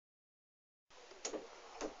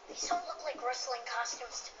These don't look like wrestling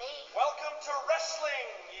costumes to me. Welcome to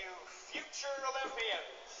wrestling, you future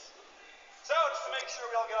Olympians. So, just to make sure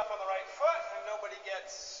we all get up on the right foot and nobody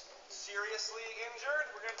gets seriously injured,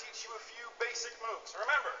 we're going to teach you a few basic moves.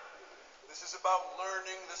 Remember, this is about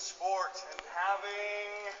learning the sport and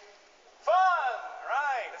having fun,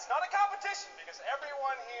 right? It's not a competition because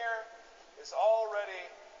everyone here is already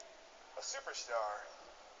a superstar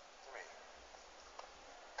to me.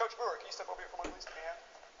 Coach Brewer, can you step over here for one, please? Give me a hand.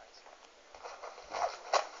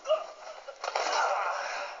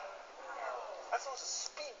 That's a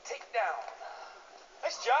speed takedown.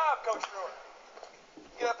 Nice job, Coach Brewer.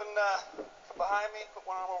 Get up and come behind me, put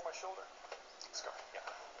one arm over my shoulder. Let's go. Yeah,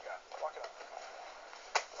 you got it. Walk it up.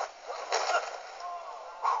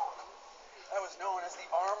 That was known as the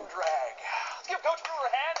arm drag. Let's give Coach Brewer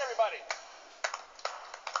a hand, everybody.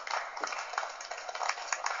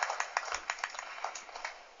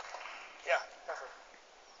 Yeah, perfect.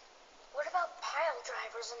 What about pile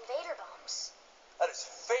drivers and Vader bombs? That is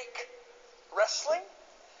fake wrestling.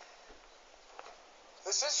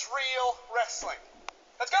 This is real wrestling.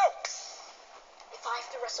 Let's go! If I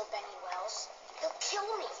have to wrestle Benny Wells, he'll kill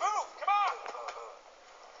me. Move! Come on!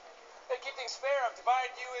 Gotta keep things fair. I've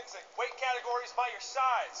divided you into weight categories by your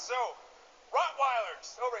size. So,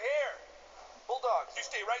 Rottweilers over here. Bulldogs, you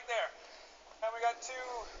stay right there. And we got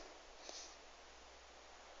two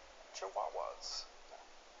Chihuahuas.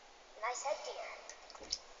 Nice headgear.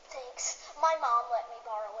 Thanks. My mom let me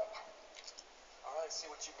borrow it. All right, see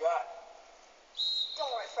what you got. Don't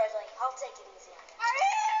worry, Fredley. I'll take it easy on you.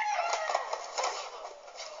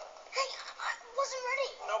 Hey, I wasn't ready.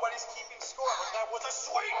 Nobody's keeping score, but that was a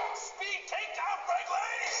sweet speed takedown, Franklin!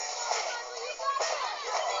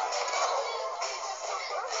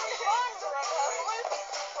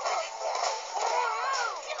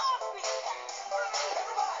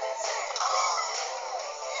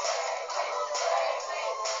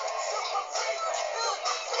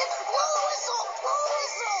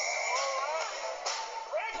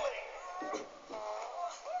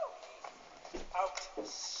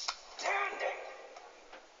 Outstanding!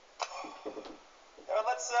 Now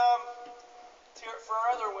let's hear it for our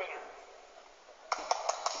other winner.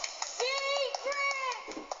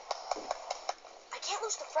 Secret! I can't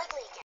lose to Fredley again.